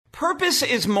Purpose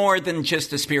is more than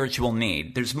just a spiritual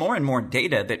need. There's more and more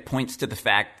data that points to the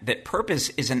fact that purpose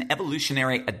is an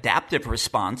evolutionary adaptive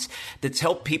response that's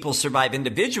helped people survive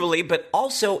individually, but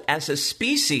also as a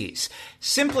species.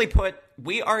 Simply put,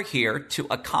 we are here to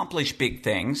accomplish big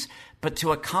things, but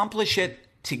to accomplish it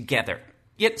together.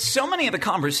 Yet so many of the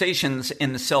conversations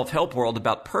in the self-help world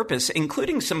about purpose,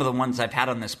 including some of the ones I've had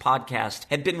on this podcast,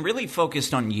 have been really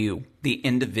focused on you, the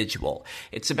individual.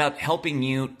 It's about helping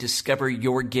you discover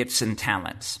your gifts and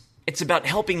talents. It's about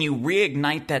helping you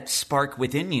reignite that spark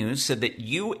within you so that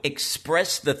you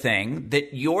express the thing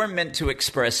that you're meant to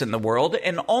express in the world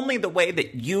and only the way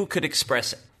that you could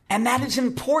express it. And that is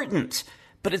important,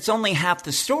 but it's only half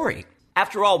the story.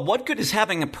 After all, what good is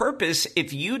having a purpose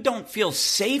if you don't feel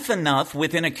safe enough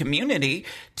within a community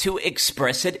to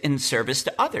express it in service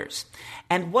to others?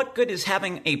 And what good is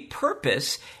having a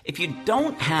purpose if you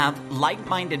don't have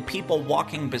like-minded people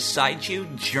walking beside you,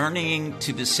 journeying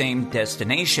to the same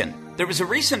destination? There was a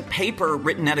recent paper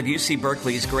written out of UC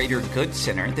Berkeley's Greater Good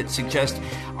Center that suggests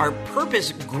our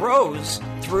purpose grows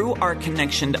through our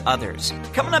connection to others.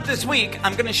 Coming up this week,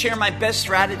 I'm going to share my best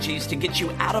strategies to get you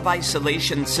out of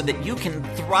isolation so that you can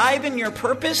thrive in your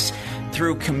purpose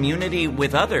through community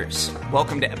with others.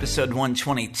 Welcome to episode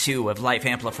 122 of Life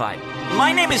Amplified.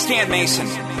 My name is Dan Mason.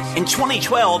 In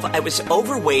 2012, I was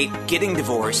overweight, getting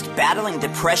divorced, battling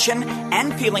depression,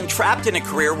 and feeling trapped in a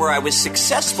career where I was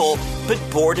successful but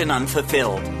bored and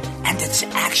unfulfilled. And it's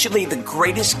actually the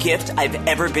greatest gift I've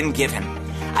ever been given.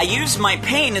 I used my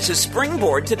pain as a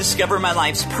springboard to discover my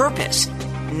life's purpose.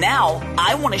 Now,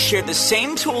 I want to share the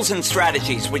same tools and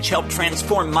strategies which help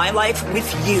transform my life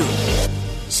with you,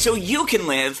 so you can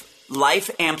live Life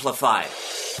Amplified.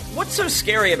 What's so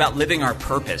scary about living our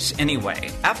purpose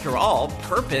anyway? After all,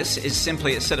 purpose is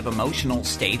simply a set of emotional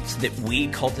states that we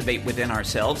cultivate within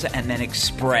ourselves and then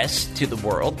express to the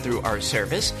world through our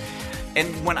service.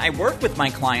 And when I work with my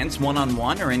clients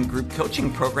one-on-one or in group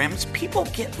coaching programs, people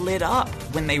get lit up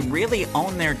when they really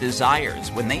own their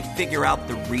desires. When they figure out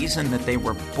the reason that they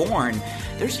were born,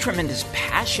 there's tremendous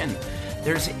passion.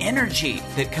 There's energy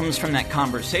that comes from that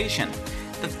conversation.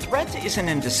 The threat isn't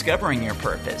in discovering your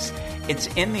purpose. It's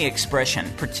in the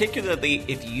expression, particularly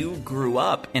if you grew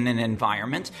up in an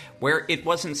environment where it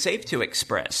wasn't safe to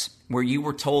express, where you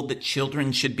were told that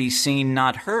children should be seen,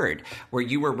 not heard, where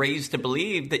you were raised to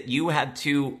believe that you had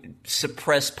to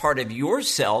suppress part of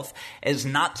yourself as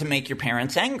not to make your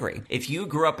parents angry. If you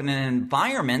grew up in an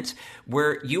environment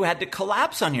where you had to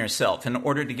collapse on yourself in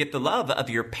order to get the love of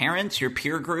your parents, your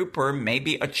peer group, or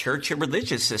maybe a church or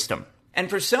religious system. And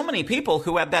for so many people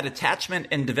who have that attachment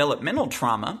and developmental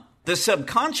trauma, the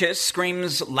subconscious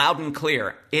screams loud and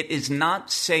clear, it is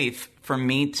not safe for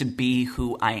me to be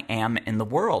who I am in the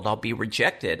world. I'll be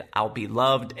rejected, I'll be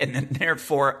loved, and then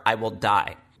therefore I will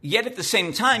die. Yet at the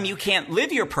same time, you can't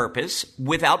live your purpose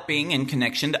without being in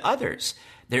connection to others.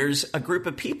 There's a group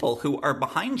of people who are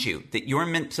behind you that you're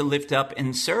meant to lift up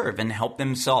and serve and help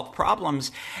them solve problems.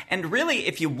 And really,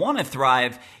 if you want to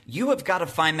thrive, you have got to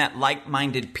find that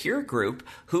like-minded peer group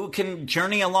who can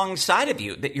journey alongside of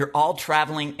you, that you're all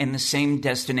traveling in the same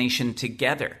destination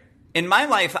together. In my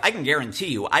life, I can guarantee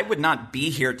you, I would not be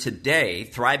here today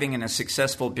thriving in a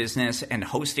successful business and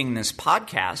hosting this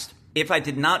podcast if I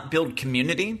did not build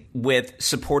community with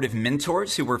supportive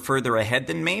mentors who were further ahead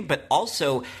than me, but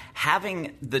also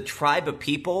having the tribe of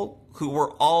people who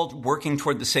were all working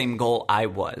toward the same goal I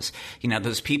was. You know,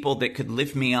 those people that could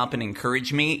lift me up and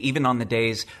encourage me, even on the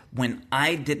days when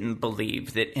I didn't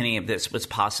believe that any of this was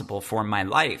possible for my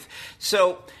life.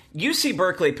 So UC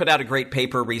Berkeley put out a great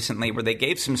paper recently where they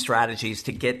gave some strategies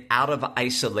to get out of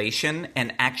isolation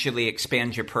and actually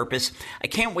expand your purpose. I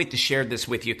can't wait to share this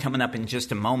with you coming up in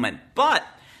just a moment. But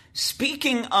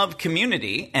speaking of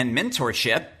community and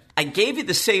mentorship, I gave you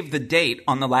the save the date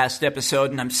on the last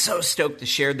episode, and I'm so stoked to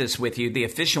share this with you, the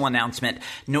official announcement.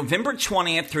 November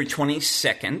 20th through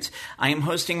 22nd, I am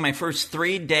hosting my first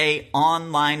 3-day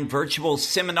online virtual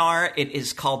seminar. It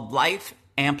is called Life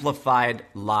Amplified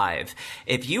Live.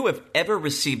 If you have ever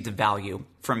received value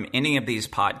from any of these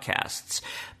podcasts,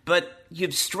 but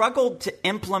you've struggled to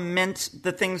implement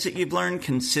the things that you've learned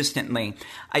consistently,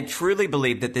 I truly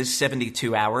believe that this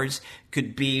 72 hours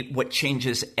could be what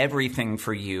changes everything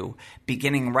for you,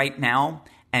 beginning right now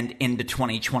and into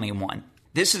 2021.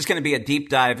 This is going to be a deep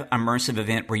dive, immersive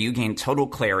event where you gain total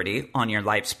clarity on your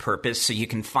life's purpose so you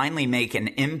can finally make an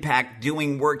impact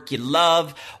doing work you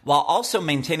love while also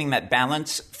maintaining that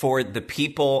balance for the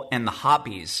people and the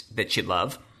hobbies that you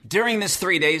love. During this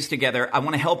 3 days together, I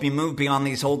want to help you move beyond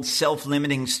these old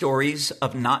self-limiting stories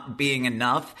of not being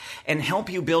enough and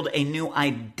help you build a new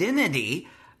identity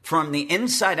from the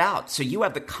inside out, so you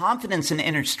have the confidence and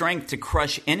inner strength to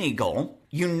crush any goal.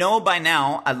 You know by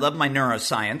now, I love my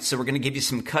neuroscience, so we're going to give you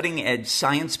some cutting-edge,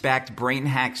 science-backed brain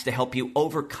hacks to help you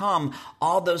overcome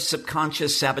all those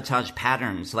subconscious sabotage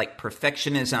patterns like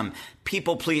perfectionism,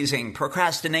 people-pleasing,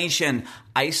 procrastination,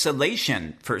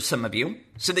 isolation for some of you,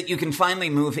 so that you can finally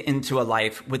move into a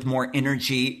life with more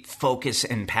energy, focus,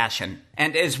 and passion.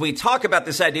 And as we talk about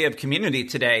this idea of community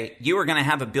today, you are going to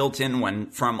have a built-in one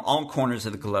from all corners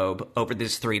of the globe over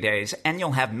these 3 days, and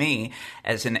you'll have me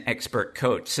as an expert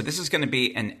coach. So this is going to be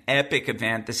an epic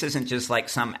event. This isn't just like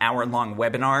some hour-long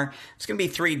webinar. It's going to be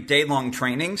 3 day-long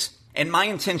trainings. And my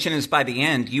intention is by the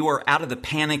end, you are out of the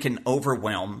panic and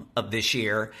overwhelm of this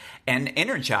year and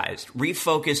energized,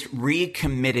 refocused,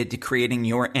 recommitted to creating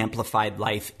your amplified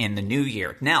life in the new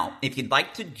year. Now, if you'd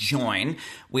like to join,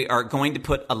 we are going to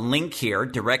put a link here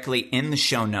directly in the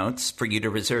show notes for you to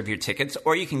reserve your tickets,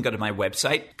 or you can go to my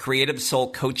website,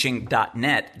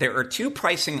 creativesoulcoaching.net. There are 2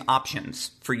 pricing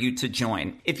options for you to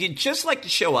join. If you'd just like to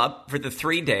show up for the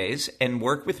 3 days and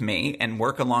work with me and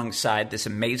work alongside this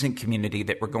amazing community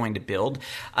that we're going to build,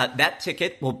 that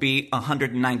ticket will be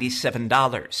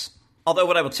 $197. Although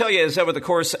what I will tell you is over the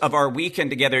course of our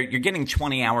weekend together, you're getting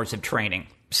 20 hours of training.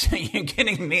 So you're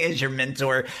getting me as your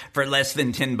mentor for less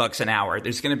than $10 an hour.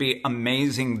 There's going to be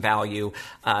amazing value.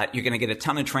 You're going to get a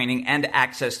ton of training and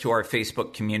access to our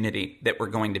Facebook community that we're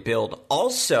going to build.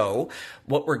 Also,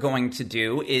 what we're going to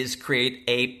do is create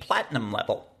a platinum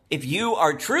level. If you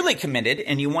are truly committed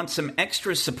and you want some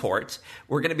extra support,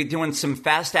 we're going to be doing some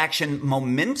fast action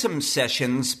momentum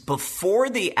sessions before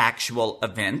the actual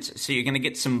event. So you're going to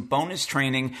get some bonus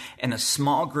training in a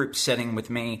small group setting with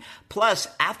me. Plus,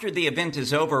 after the event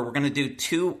is over, we're going to do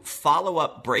 2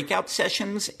 follow-up breakout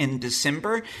sessions in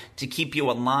December to keep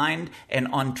you aligned and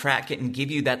on track and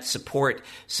give you that support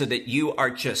so that you are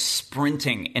just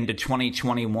sprinting into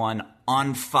 2021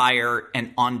 on fire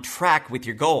and on track with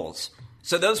your goals.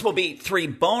 So those will be 3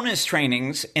 bonus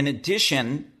trainings in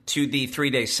addition to the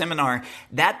 3-day seminar.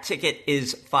 That ticket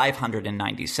is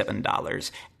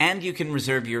 $597, and you can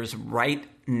reserve yours right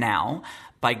now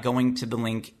by going to the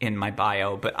link in my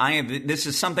bio. But this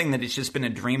is something that has just been a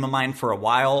dream of mine for a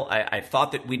while. I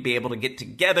thought that we'd be able to get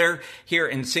together here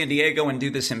in San Diego and do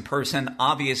this in person.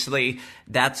 Obviously,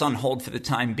 that's on hold for the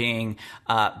time being,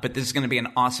 but this is going to be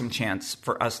an awesome chance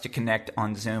for us to connect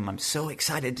on Zoom. I'm so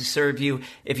excited to serve you.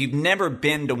 If you've never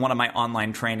been to one of my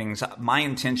online trainings, my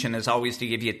intention is always to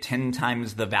give you 10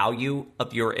 times the value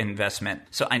of your investment.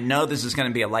 So I know this is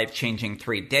going to be a life-changing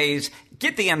 3 days.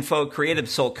 Get the info,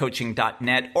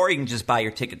 creativesoulcoaching.net, or you can just buy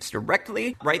your tickets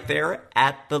directly right there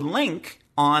at the link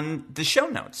on the show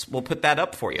notes. We'll put that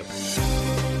up for you.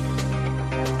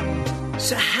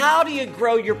 So how do you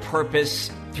grow your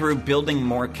purpose through building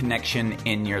more connection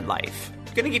in your life?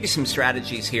 I'm going to give you some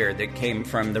strategies here that came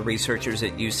from the researchers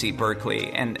at UC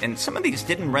Berkeley. And some of these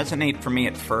didn't resonate for me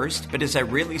at first, but as I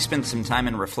really spent some time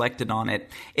and reflected on it,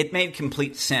 it made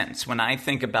complete sense. When I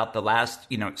think about the last,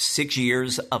 6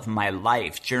 years of my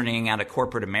life journeying out of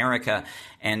corporate America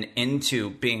and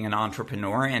into being an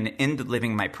entrepreneur and into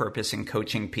living my purpose and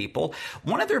coaching people,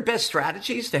 one of their best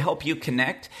strategies to help you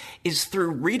connect is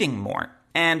through reading more.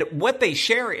 And what they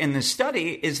share in this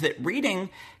study is that reading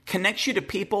connects you to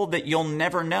people that you'll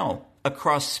never know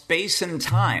across space and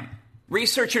time.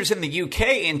 Researchers in the UK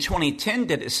in 2010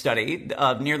 did a study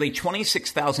of nearly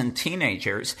 26,000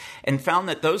 teenagers and found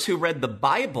that those who read the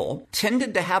Bible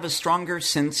tended to have a stronger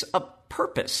sense of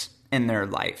purpose in their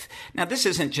life. Now, this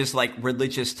isn't just like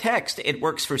religious text. It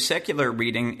works for secular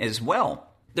reading as well.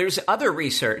 There's other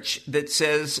research that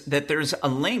says that there's a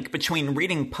link between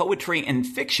reading poetry and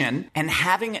fiction and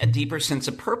having a deeper sense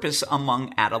of purpose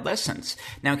among adolescents.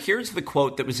 Now, here's the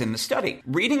quote that was in the study.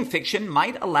 Reading fiction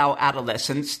might allow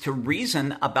adolescents to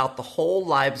reason about the whole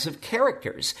lives of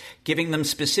characters, giving them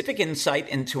specific insight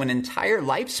into an entire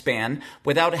lifespan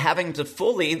without having to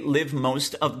fully live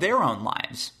most of their own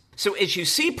lives. So as you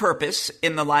see purpose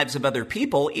in the lives of other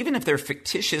people, even if they're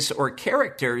fictitious or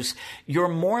characters, you're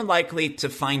more likely to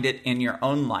find it in your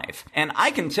own life. And I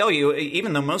can tell you,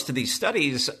 even though most of these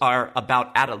studies are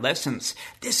about adolescence,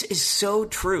 this is so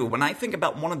true. When I think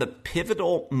about one of the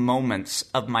pivotal moments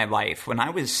of my life, when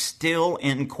I was still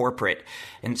in corporate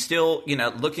and still,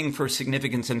 looking for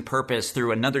significance and purpose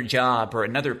through another job or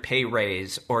another pay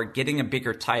raise or getting a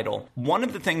bigger title, one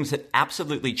of the things that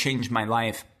absolutely changed my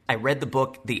life, I read the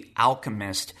book The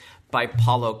Alchemist by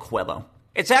Paulo Coelho.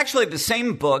 It's actually the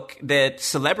same book that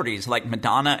celebrities like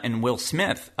Madonna and Will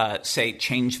Smith say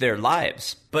changed their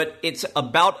lives. But it's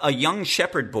about a young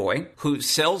shepherd boy who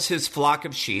sells his flock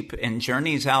of sheep and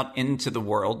journeys out into the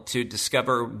world to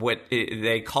discover what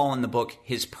they call in the book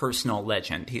his personal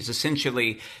legend. He's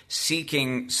essentially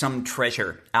seeking some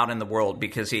treasure out in the world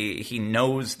because he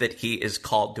knows that he is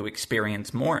called to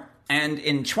experience more. And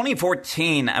in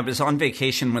 2014, I was on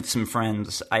vacation with some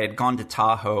friends. I had gone to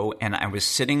Tahoe, and I was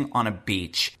sitting on a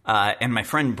beach, and my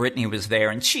friend Brittany was there,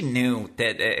 and she knew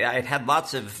that I had had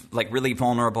lots of really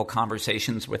vulnerable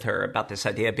conversations with her about this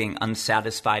idea of being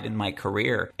unsatisfied in my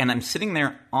career. And I'm sitting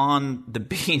there on the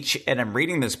beach, and I'm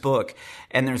reading this book,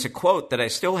 and there's a quote that I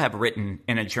still have written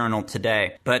in a journal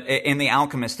today. But in The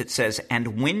Alchemist, it says,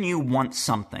 "And when you want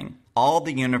something, all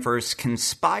the universe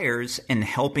conspires in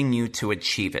helping you to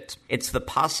achieve it. It's the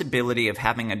possibility of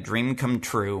having a dream come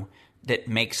true that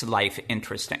makes life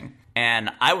interesting." And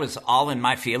I was all in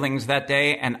my feelings that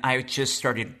day, and I just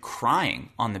started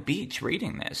crying on the beach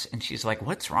reading this. And she's like,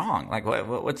 "What's wrong?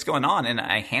 What's going on?" And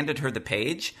I handed her the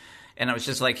page, and I was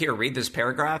just like, "Here, read this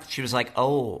paragraph." She was like,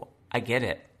 "Oh, I get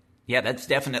it. Yeah, that's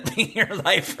definitely your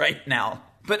life right now."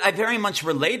 But I very much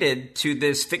related to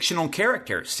this fictional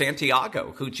character,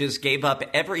 Santiago, who just gave up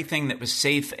everything that was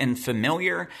safe and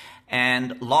familiar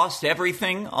and lost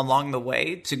everything along the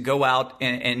way to go out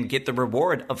and get the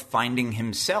reward of finding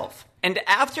himself. And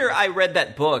after I read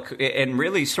that book and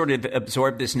really sort of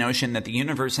absorbed this notion that the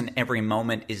universe in every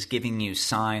moment is giving you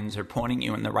signs or pointing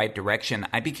you in the right direction,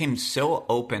 I became so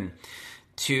open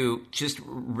to just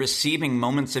receiving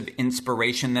moments of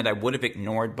inspiration that I would have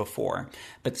ignored before,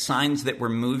 but signs that were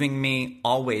moving me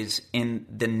always in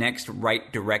the next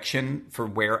right direction for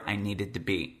where I needed to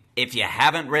be. If you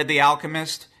haven't read The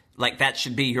Alchemist, that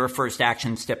should be your first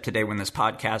action step today when this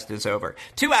podcast is over.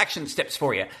 2 action steps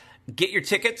for you. Get your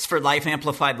tickets for Life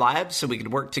Amplified Live so we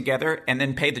could work together, and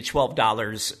then pay the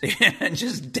 $12 and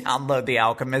just download The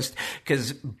Alchemist,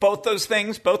 because both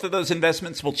of those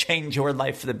investments will change your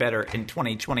life for the better in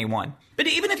 2021. But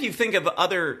even if you think of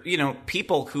other,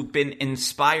 people who've been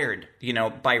inspired,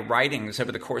 by writings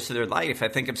over the course of their life, I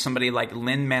think of somebody like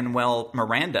Lin-Manuel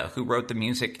Miranda, who wrote the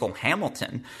musical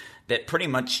Hamilton, that pretty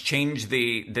much changed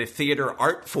the theater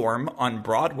art form on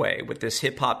Broadway with this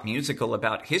hip-hop musical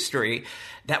about history.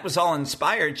 That was all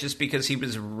inspired just because he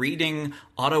was reading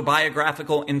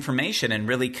autobiographical information and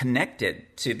really connected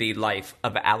to the life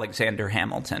of Alexander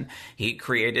Hamilton. He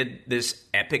created this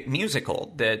epic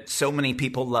musical that so many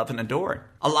people love and adore.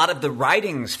 A lot of the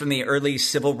writings from the early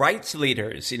civil rights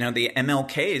leaders, the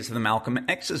MLKs, the Malcolm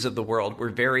X's of the world,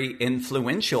 were very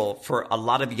influential for a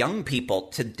lot of young people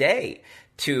today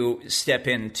to step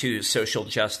into social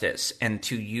justice and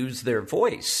to use their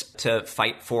voice to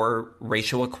fight for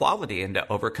racial equality and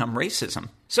to overcome racism.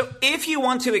 So if you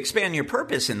want to expand your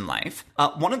purpose in life,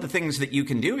 one of the things that you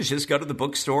can do is just go to the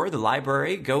bookstore, the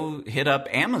library, go hit up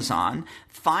Amazon,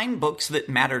 find books that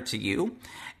matter to you,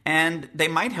 and they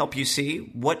might help you see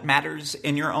what matters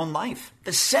in your own life.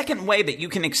 The second way that you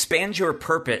can expand your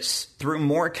purpose through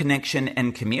more connection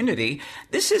and community,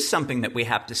 this is something that we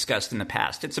have discussed in the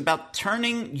past. It's about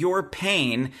turning your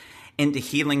pain into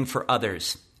healing for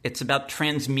others. It's about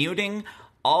transmuting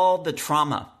all the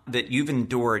trauma that you've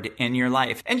endured in your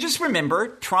life. And just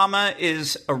remember, trauma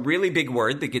is a really big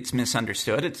word that gets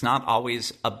misunderstood. It's not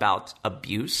always about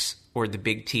abuse or the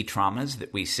big T traumas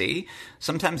that we see.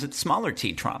 Sometimes it's smaller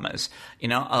T traumas.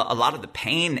 A lot of the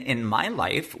pain in my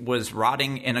life was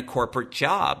rotting in a corporate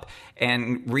job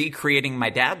and recreating my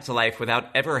dad's life without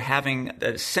ever having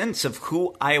a sense of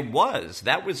who I was.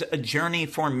 That was a journey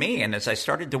for me. And as I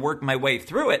started to work my way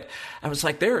through it, I was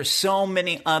like, there are so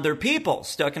many other people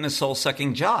stuck in a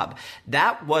soul-sucking job.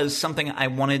 That was something I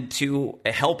wanted to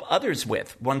help others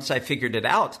with once I figured it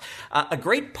out. A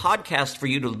great podcast for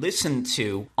you to listen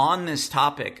to on this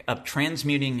topic of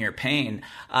transmuting your pain.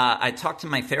 I talked to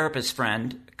my therapist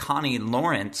friend, Connie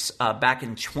Lawrence, back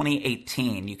in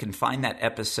 2018. You can find that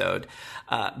episode.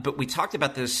 But we talked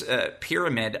about this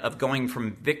pyramid of going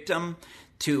from victim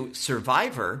to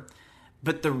survivor.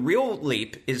 But the real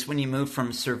leap is when you move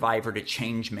from survivor to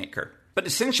change maker. But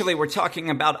essentially, we're talking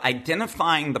about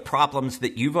identifying the problems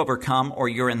that you've overcome or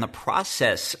you're in the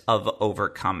process of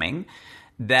overcoming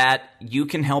that you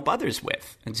can help others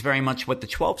with. It's very much what the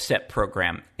 12-step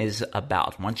program is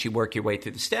about. Once you work your way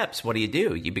through the steps, what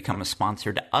do? You become a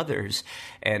sponsor to others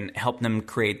and help them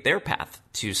create their path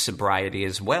to sobriety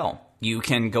as well. You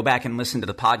can go back and listen to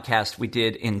the podcast we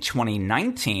did in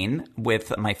 2019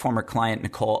 with my former client,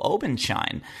 Nicole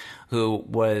Obenshine, who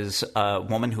was a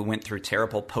woman who went through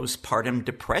terrible postpartum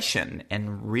depression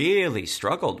and really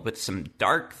struggled with some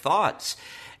dark thoughts.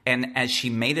 And as she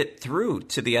made it through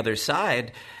to the other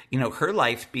side, her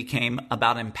life became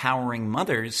about empowering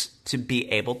mothers to be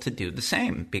able to do the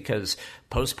same, because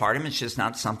postpartum is just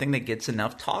not something that gets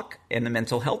enough talk in the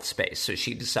mental health space. So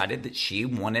she decided that she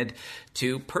wanted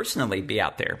to personally be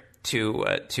out there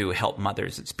to help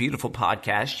mothers. It's a beautiful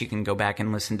podcast. You can go back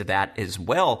and listen to that as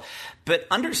well. But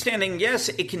understanding, yes,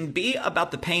 it can be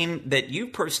about the pain that you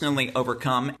personally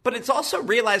overcome, but it's also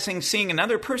realizing seeing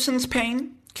another person's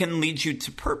pain can lead you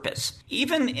to purpose.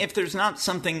 Even if there's not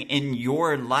something in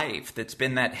your life that's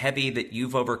been that heavy that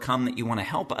you've overcome that you want to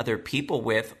help other people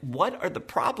with, what are the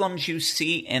problems you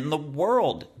see in the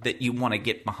world that you want to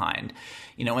get behind?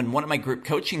 In one of my group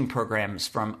coaching programs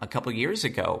from a couple years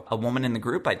ago, a woman in the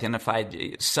group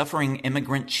identified suffering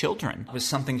immigrant children was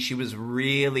something she was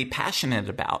really passionate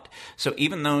about. So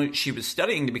even though she was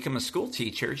studying to become a school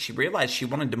teacher, she realized she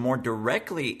wanted to more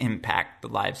directly impact the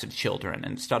lives of children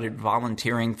and started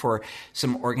volunteering for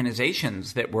some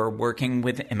organizations that were working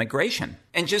with immigration.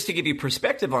 And just to give you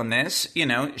perspective on this,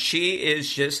 she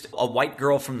is just a white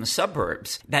girl from the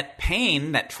suburbs. That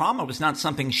pain, that trauma was not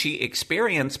something she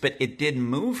experienced, but it did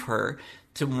move her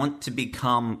to want to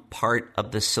become part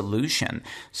of the solution.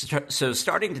 So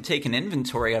starting to take an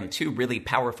inventory on two really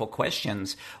powerful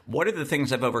questions. What are the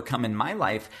things I've overcome in my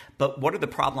life, but what are the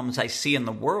problems I see in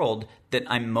the world that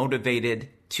I'm motivated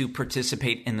to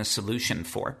participate in the solution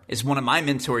for? As one of my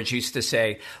mentors used to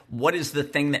say, what is the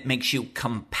thing that makes you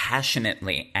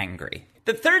compassionately angry?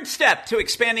 The third step to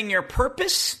expanding your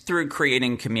purpose through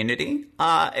creating community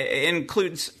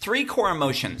includes three core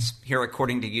emotions here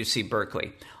according to UC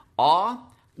Berkeley: awe,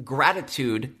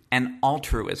 gratitude, and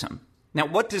altruism. Now,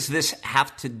 what does this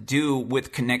have to do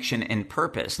with connection and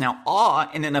purpose? Now, awe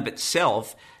in and of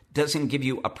itself doesn't give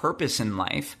you a purpose in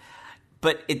life,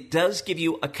 but it does give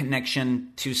you a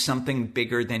connection to something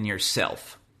bigger than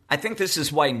yourself. I think this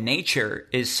is why nature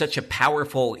is such a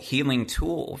powerful healing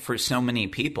tool for so many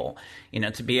people.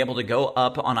 To be able to go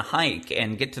up on a hike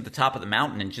and get to the top of the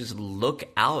mountain and just look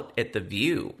out at the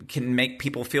view can make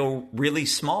people feel really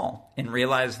small and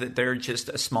realize that they're just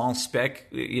a small speck,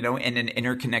 in an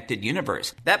interconnected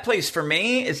universe. That place for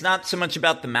me is not so much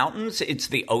about the mountains, it's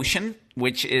the ocean,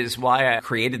 which is why I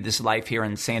created this life here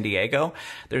in San Diego.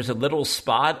 There's a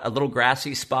little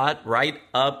grassy spot right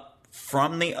up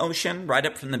from the ocean, right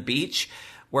up from the beach,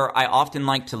 where I often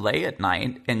like to lay at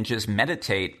night and just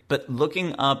meditate, but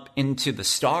looking up into the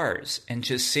stars and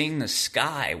just seeing the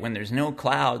sky when there's no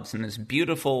clouds and this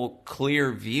beautiful,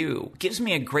 clear view gives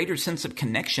me a greater sense of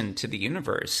connection to the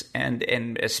universe. And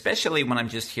especially when I'm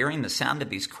just hearing the sound of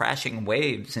these crashing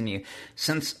waves and you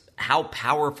sense how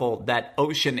powerful that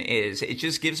ocean is, it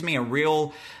just gives me a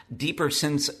real deeper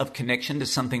sense of connection to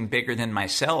something bigger than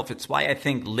myself. It's why I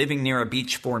think living near a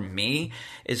beach for me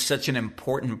is such an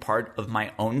important part of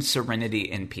my own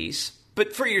serenity and peace.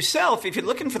 But for yourself, if you're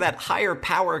looking for that higher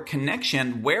power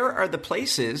connection, where are the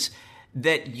places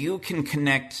that you can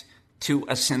connect to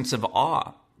a sense of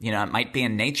awe? It might be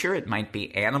in nature, it might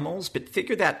be animals, but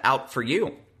figure that out for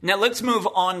you. Now let's move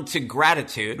on to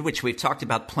gratitude, which we've talked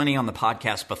about plenty on the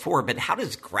podcast before, but how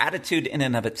does gratitude in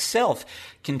and of itself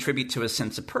contribute to a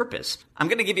sense of purpose? I'm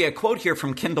going to give you a quote here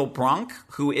from Kendall Bronk,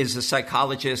 who is a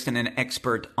psychologist and an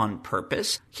expert on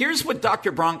purpose. Here's what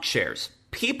Dr. Bronk shares.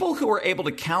 People who are able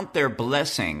to count their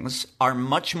blessings are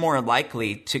much more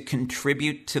likely to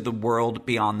contribute to the world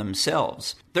beyond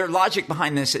themselves. Their logic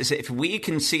behind this is if we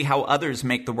can see how others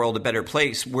make the world a better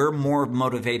place, we're more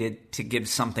motivated to give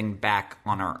something back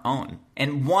on our own.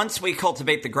 And once we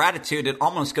cultivate the gratitude, it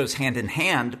almost goes hand in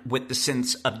hand with the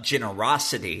sense of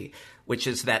generosity, which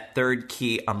is that third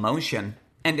key emotion.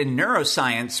 And in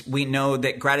neuroscience, we know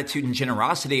that gratitude and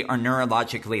generosity are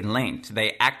neurologically linked.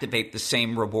 They activate the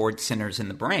same reward centers in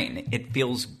the brain. It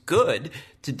feels good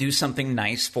to do something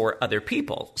nice for other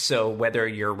people. So whether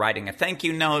you're writing a thank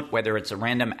you note, whether it's a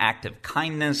random act of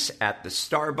kindness at the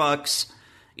Starbucks,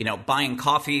 buying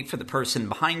coffee for the person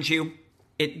behind you,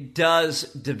 it does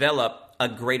develop a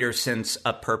greater sense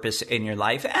of purpose in your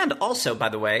life. And also, by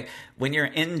the way, when you're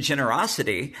in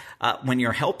generosity, when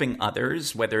you're helping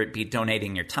others, whether it be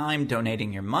donating your time,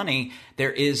 donating your money,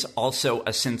 there is also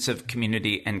a sense of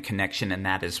community and connection in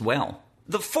that as well.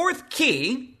 The fourth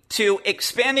key to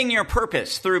expanding your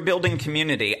purpose through building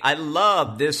community. I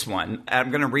love this one. I'm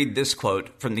going to read this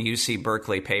quote from the UC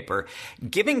Berkeley paper.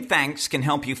 Giving thanks can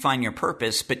help you find your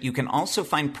purpose, but you can also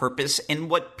find purpose in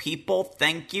what people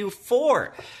thank you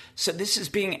for. So this is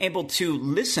being able to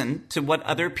listen to what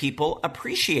other people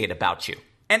appreciate about you.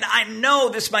 And I know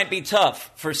this might be tough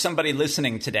for somebody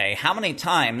listening today. How many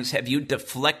times have you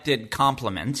deflected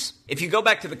compliments? If you go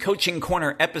back to the Coaching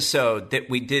Corner episode that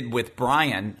we did with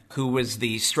Brian, who was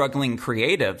the struggling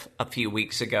creative a few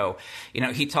weeks ago,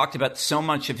 he talked about so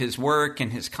much of his work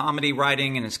and his comedy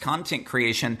writing and his content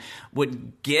creation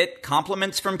would get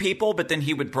compliments from people, but then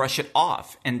he would brush it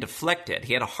off and deflect it.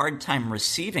 He had a hard time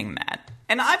receiving that.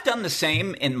 And I've done the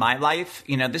same in my life.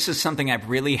 This is something I've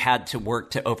really had to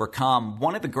work to overcome.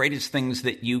 One of the greatest things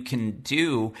that you can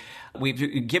do,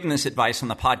 we've given this advice on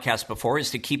the podcast before,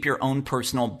 is to keep your own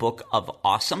personal book of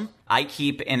awesome. I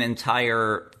keep an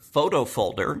entire photo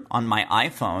folder on my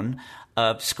iPhone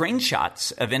of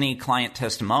screenshots of any client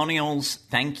testimonials,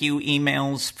 thank you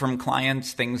emails from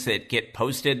clients, things that get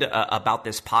posted about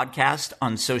this podcast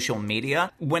on social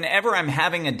media. Whenever I'm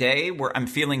having a day where I'm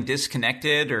feeling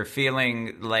disconnected or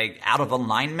feeling like out of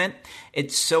alignment,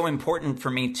 it's so important for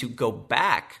me to go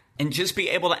back and just be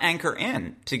able to anchor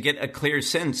in to get a clear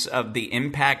sense of the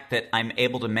impact that I'm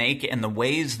able to make and the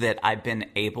ways that I've been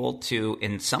able to,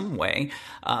 in some way,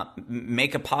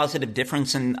 make a positive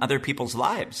difference in other people's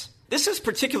lives. This is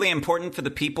particularly important for the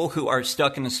people who are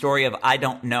stuck in the story of, I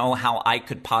don't know how I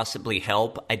could possibly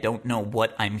help. I don't know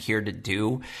what I'm here to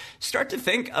do. Start to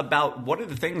think about what are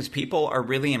the things people are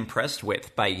really impressed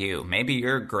with by you. Maybe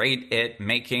you're great at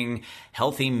making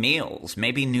healthy meals.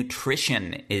 Maybe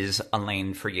nutrition is a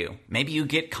lane for you. Maybe you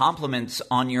get compliments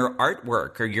on your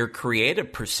artwork or your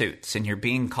creative pursuits, and you're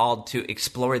being called to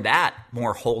explore that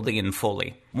more wholly and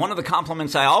fully. One of the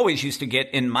compliments I always used to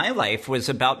get in my life was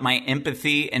about my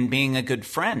empathy and being a good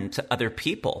friend to other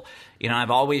people.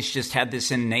 I've always just had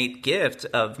this innate gift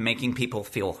of making people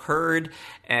feel heard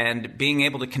and being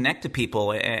able to connect to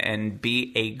people and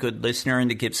be a good listener and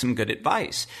to give some good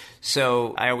advice.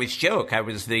 So I always joke, I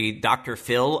was the Dr.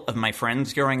 Phil of my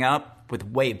friends growing up, with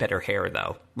way better hair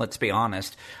though, let's be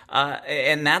honest.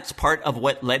 And that's part of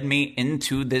what led me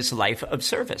into this life of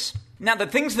service. Now, the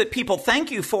things that people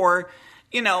thank you for,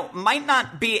 might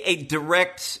not be a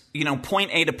direct,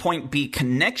 point A to point B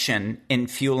connection in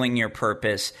fueling your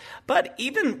purpose. But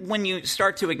even when you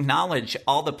start to acknowledge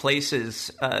all the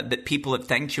places that people have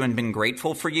thanked you and been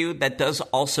grateful for you, that does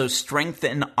also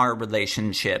strengthen our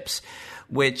relationships,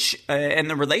 and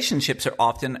the relationships are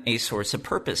often a source of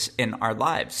purpose in our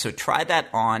lives. So try that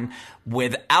on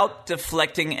without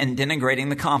deflecting and denigrating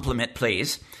the compliment,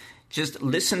 please. Just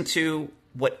listen to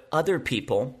what other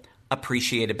people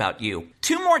appreciate about you.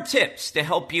 2 more tips to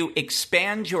help you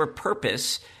expand your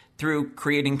purpose through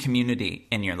creating community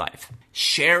in your life.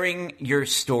 Sharing your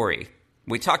story.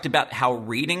 We talked about how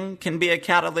reading can be a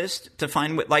catalyst to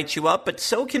find what lights you up, but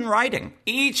so can writing.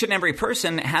 Each and every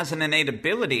person has an innate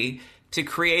ability to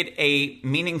create a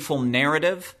meaningful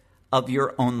narrative of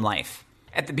your own life.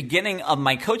 At the beginning of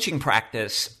my coaching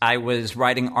practice, I was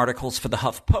writing articles for the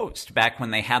HuffPost back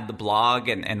when they had the blog,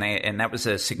 and that was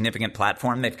a significant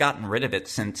platform. They've gotten rid of it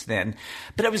since then.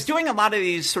 But I was doing a lot of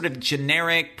these sort of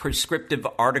generic prescriptive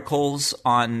articles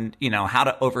on, how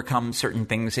to overcome certain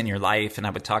things in your life. And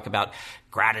I would talk about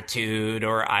gratitude,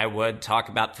 or I would talk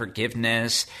about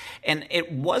forgiveness. And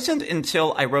it wasn't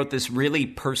until I wrote this really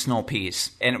personal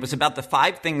piece, and it was about the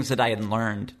 5 things that I had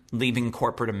learned leaving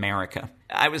corporate America.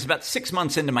 I was about 6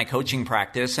 months into my coaching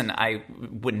practice, and I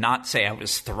would not say I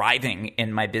was thriving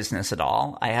in my business at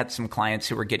all. I had some clients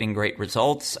who were getting great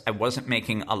results. I wasn't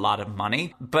making a lot of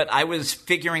money, but I was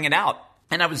figuring it out.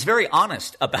 And I was very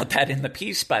honest about that in the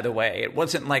piece, by the way. It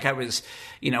wasn't like I was,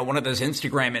 one of those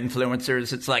Instagram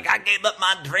influencers. It's like, I gave up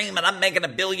my dream and I'm making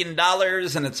 $1 billion,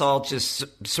 and it's all just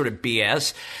sort of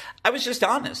BS. I was just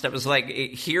honest. I was like,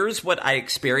 here's what I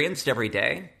experienced every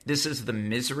day. This is the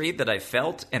misery that I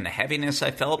felt and the heaviness I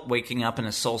felt waking up in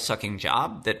a soul-sucking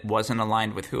job that wasn't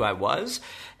aligned with who I was.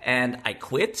 And I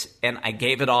quit and I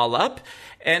gave it all up.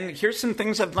 And here's some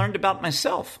things I've learned about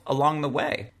myself along the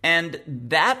way. And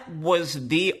that was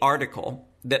the article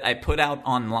that I put out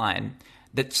online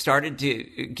that started to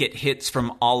get hits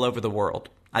from all over the world.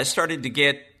 I started to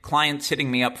get clients hitting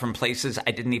me up from places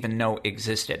I didn't even know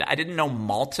existed. I didn't know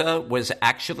Malta was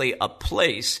actually a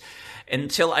place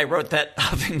until I wrote that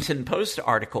Huffington Post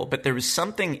article. But there was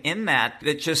something in that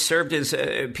just served as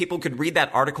people could read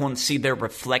that article and see their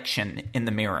reflection in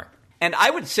the mirror. And I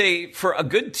would say for a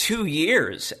good 2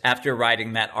 years after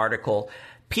writing that article,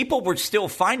 people were still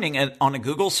finding it on a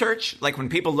Google search. Like when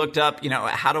people looked up,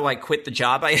 how do I quit the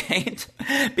job I hate?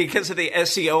 Because of the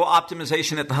SEO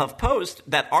optimization at the HuffPost,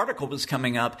 that article was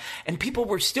coming up and people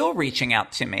were still reaching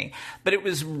out to me. But it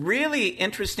was really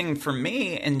interesting for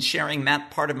me in sharing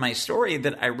that part of my story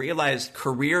that I realized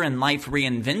career and life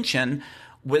reinvention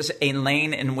was a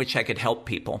lane in which I could help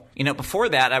people. Before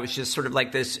that, I was just sort of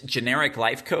like this generic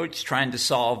life coach trying to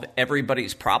solve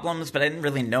everybody's problems, but I didn't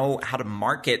really know how to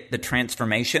market the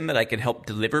transformation that I could help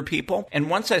deliver people. And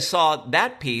once I saw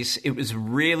that piece, it was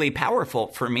really powerful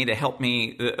for me to help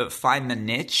me find the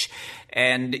niche.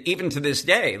 And even to this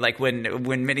day, like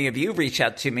when many of you reach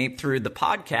out to me through the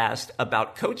podcast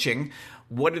about coaching,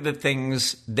 what are the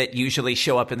things that usually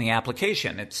show up in the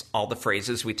application? It's all the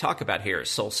phrases we talk about here.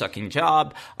 Soul-sucking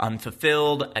job,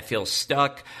 unfulfilled, I feel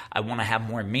stuck, I want to have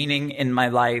more meaning in my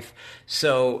life.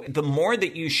 So the more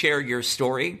that you share your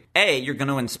story, A, you're going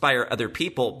to inspire other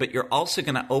people, but you're also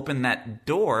going to open that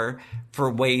door for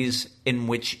ways in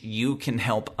which you can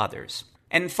help others.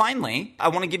 And finally, I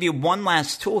want to give you one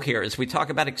last tool here as we talk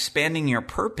about expanding your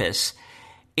purpose.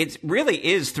 It really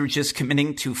is through just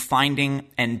committing to finding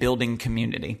and building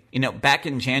community. Back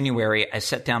in January, I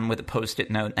sat down with a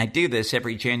Post-it note, and I do this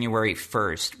every January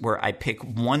 1st, where I pick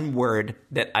one word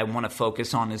that I want to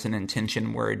focus on as an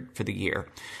intention word for the year.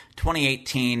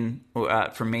 2018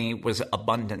 for me was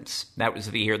abundance. That was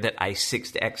the year that I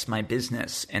 6X'd my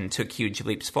business and took huge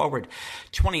leaps forward.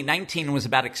 2019 was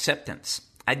about acceptance.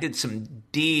 I did some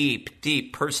deep,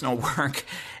 deep personal work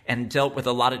and dealt with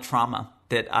a lot of trauma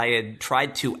that I had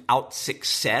tried to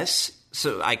out-success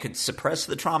so I could suppress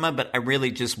the trauma, but I really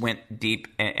just went deep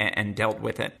and dealt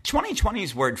with it.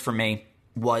 2020's word for me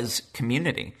was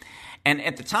community. And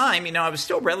at the time, I was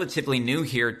still relatively new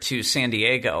here to San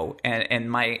Diego, and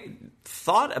my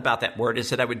thought about that word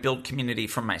is that I would build community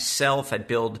for myself. I'd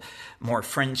build more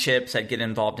friendships. I'd get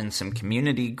involved in some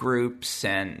community groups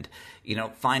and,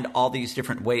 find all these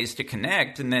different ways to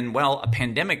connect. And then, a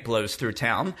pandemic blows through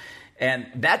town, and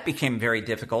that became very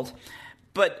difficult.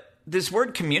 But this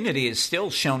word community has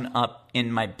still shown up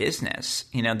in my business.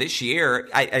 This year,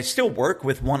 I still work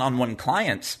with one-on-one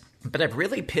clients, but I've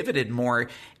really pivoted more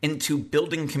into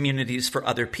building communities for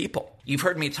other people. You've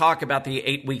heard me talk about the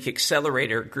 8-week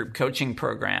accelerator group coaching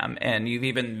program, and you've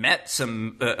even met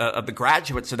some of the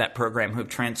graduates of that program who've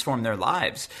transformed their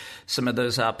lives. Some of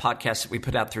those podcasts that we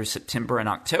put out through September and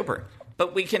October.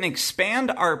 But we can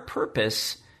expand our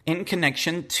purpose in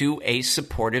connection to a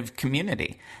supportive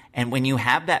community. And when you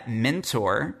have that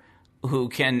mentor who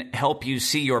can help you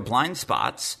see your blind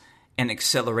spots and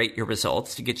accelerate your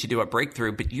results to get you to a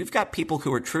breakthrough, but you've got people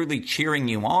who are truly cheering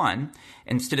you on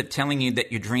instead of telling you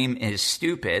that your dream is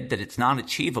stupid, that it's not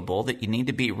achievable, that you need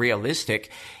to be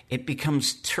realistic, it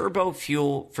becomes turbo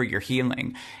fuel for your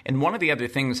healing. And one of the other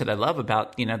things that I love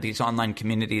about, these online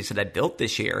communities that I built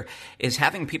this year is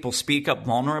having people speak up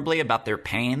vulnerably about their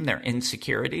pain, their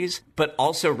insecurities, but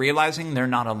also realizing they're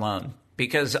not alone.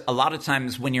 Because a lot of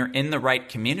times when you're in the right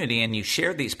community and you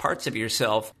share these parts of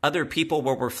yourself, other people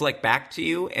will reflect back to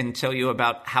you and tell you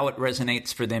about how it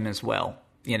resonates for them as well.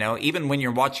 Even when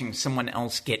you're watching someone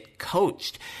else get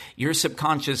coached, your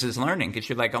subconscious is learning because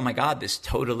you're like, oh my God, this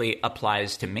totally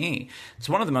applies to me. It's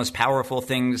one of the most powerful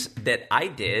things that I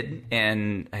did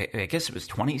in, I guess it was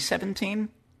 2017.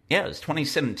 Yeah, it was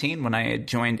 2017 when I had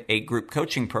joined a group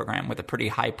coaching program with a pretty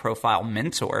high profile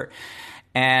mentor.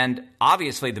 And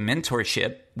obviously the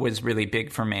mentorship was really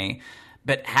big for me,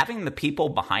 but having the people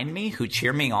behind me who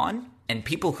cheer me on and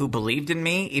people who believed in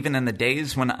me, even in the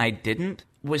days when I didn't,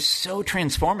 was so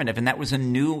transformative. And that was a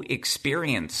new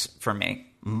experience for me.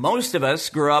 Most of us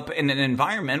grew up in an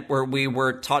environment where we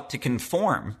were taught to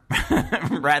conform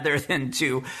rather than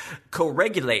to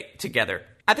co-regulate together.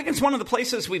 I think it's one of the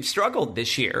places we've struggled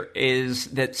this year is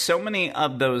that so many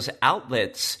of those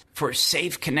outlets for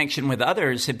safe connection with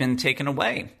others have been taken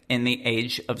away in the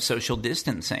age of social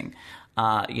distancing.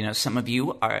 Some of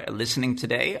you are listening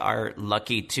today are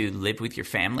lucky to live with your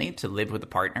family, to live with a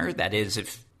partner. That is,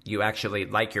 if you actually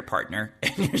like your partner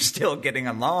and you're still getting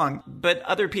along. But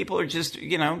other people are just,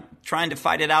 trying to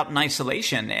fight it out in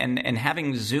isolation and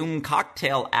having Zoom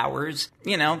cocktail hours,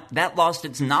 that lost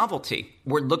its novelty.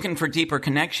 We're looking for deeper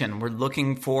connection. We're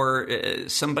looking for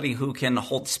somebody who can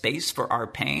hold space for our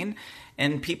pain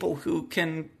and people who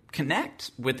can connect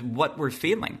with what we're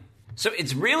feeling. So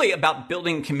it's really about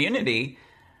building community,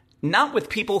 not with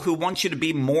people who want you to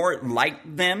be more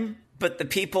like them, but the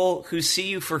people who see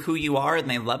you for who you are and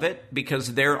they love it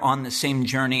because they're on the same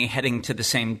journey heading to the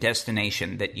same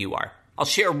destination that you are. I'll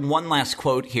share one last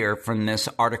quote here from this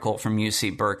article from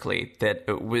UC Berkeley that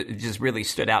just really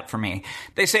stood out for me.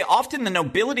 They say, often the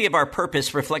nobility of our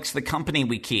purpose reflects the company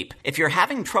we keep. If you're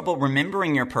having trouble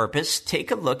remembering your purpose, take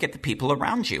a look at the people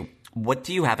around you. What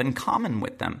do you have in common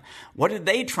with them? What are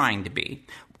they trying to be?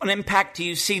 What impact do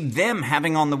you see them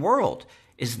having on the world?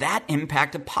 Is that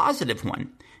impact a positive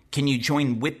one? Can you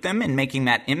join with them in making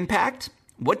that impact?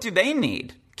 What do they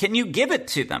need? Can you give it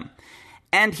to them?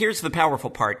 And here's the powerful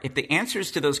part. If the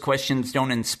answers to those questions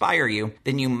don't inspire you,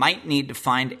 then you might need to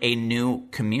find a new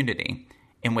community.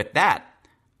 And with that,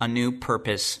 a new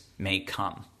purpose may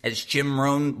come. As Jim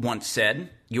Rohn once said,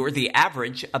 you're the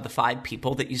average of the 5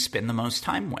 people that you spend the most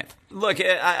time with. Look,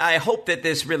 I hope that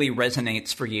this really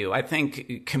resonates for you. I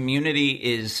think community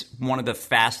is one of the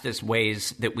fastest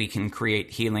ways that we can create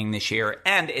healing this year.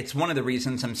 And it's one of the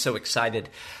reasons I'm so excited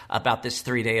about this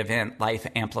 3-day event, Life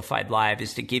Amplified Live,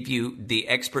 is to give you the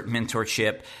expert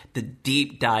mentorship, the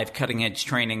deep dive cutting edge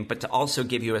training, but to also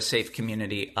give you a safe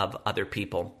community of other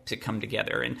people to come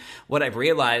together. And what I've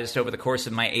realized over the course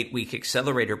of my 8-week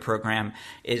accelerator program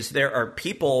is there are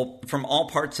people from all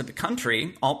parts of the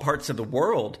country, all parts of the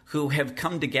world, who have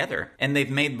come together and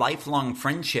they've made lifelong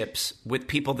friendships with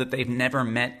people that they've never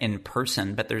met in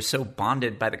person, but they're so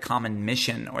bonded by the common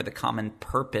mission or the common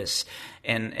purpose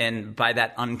and by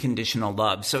that unconditional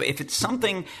love. So if it's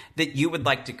something that you would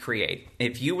like to create,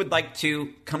 if you would like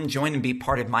to come join and be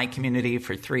part of my community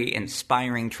for 3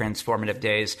 inspiring, transformative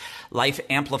days, Life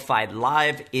Amplified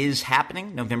Live is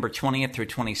happening November 20th through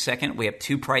 22nd. We have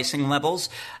 2 pricing levels.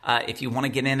 If you want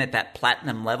to get in at that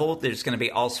platinum level, there's going to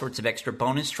be all sorts of extra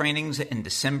bonus trainings in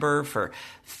December for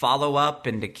follow-up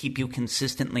and to keep you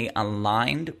consistently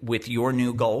aligned with your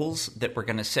new goals that we're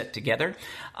going to set together.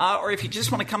 Or if you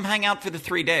just want to come hang out for the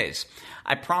 3 days,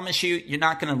 I promise you, you're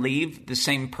not going to leave the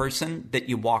same person that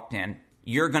you walked in.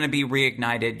 You're going to be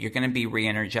reignited, you're going to be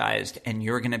re-energized, and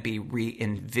you're going to be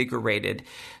reinvigorated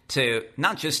to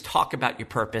not just talk about your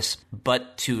purpose,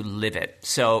 but to live it.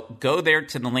 So go there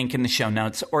to the link in the show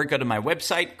notes or go to my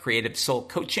website,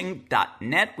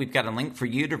 creativesoulcoaching.net. We've got a link for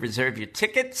you to reserve your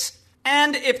tickets.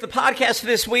 And if the podcast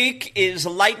this week is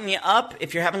lighting you up,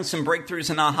 if you're having some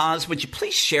breakthroughs and ahas, would you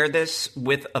please share this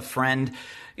with a friend?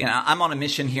 You know, I'm on a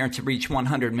mission here to reach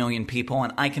 100 million people,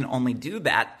 and I can only do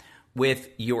that with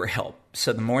your help.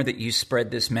 So the more that you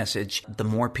spread this message, the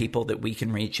more people that we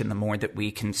can reach and the more that we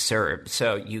can serve.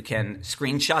 So you can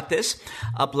screenshot this,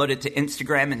 upload it to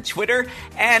Instagram and Twitter,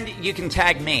 and you can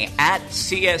tag me at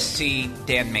CSC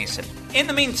Dan Mason. In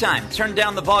the meantime, turn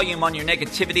down the volume on your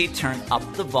negativity, turn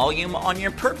up the volume on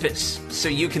your purpose so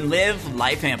you can live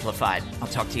life amplified. I'll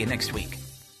talk to you next week.